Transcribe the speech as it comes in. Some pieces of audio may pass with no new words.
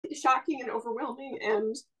shocking and overwhelming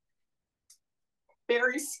and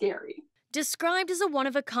very scary. Described as a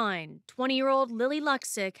one-of-a-kind, 20-year-old Lily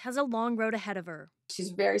Luksich has a long road ahead of her.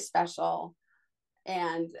 She's very special,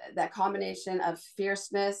 and that combination of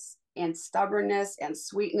fierceness and stubbornness and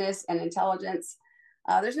sweetness and intelligence,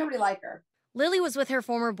 there's nobody like her. Lily was with her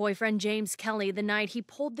former boyfriend James Kelly the night he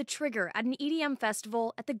pulled the trigger at an EDM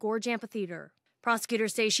festival at the Gorge Amphitheatre.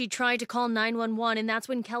 Prosecutors say she tried to call 911, and that's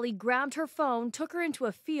when Kelly grabbed her phone, took her into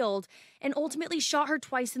a field, and ultimately shot her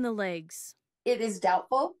twice in the legs. It is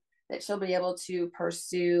doubtful that she'll be able to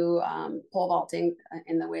pursue pole vaulting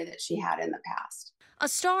in the way that she had in the past. A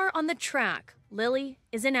star on the track, Lily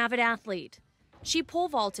is an avid athlete. She pole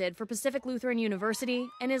vaulted for Pacific Lutheran University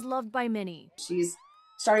and is loved by many. She's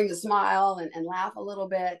starting to smile and laugh a little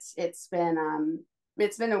bit. It's been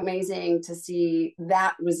amazing to see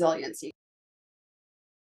that resiliency.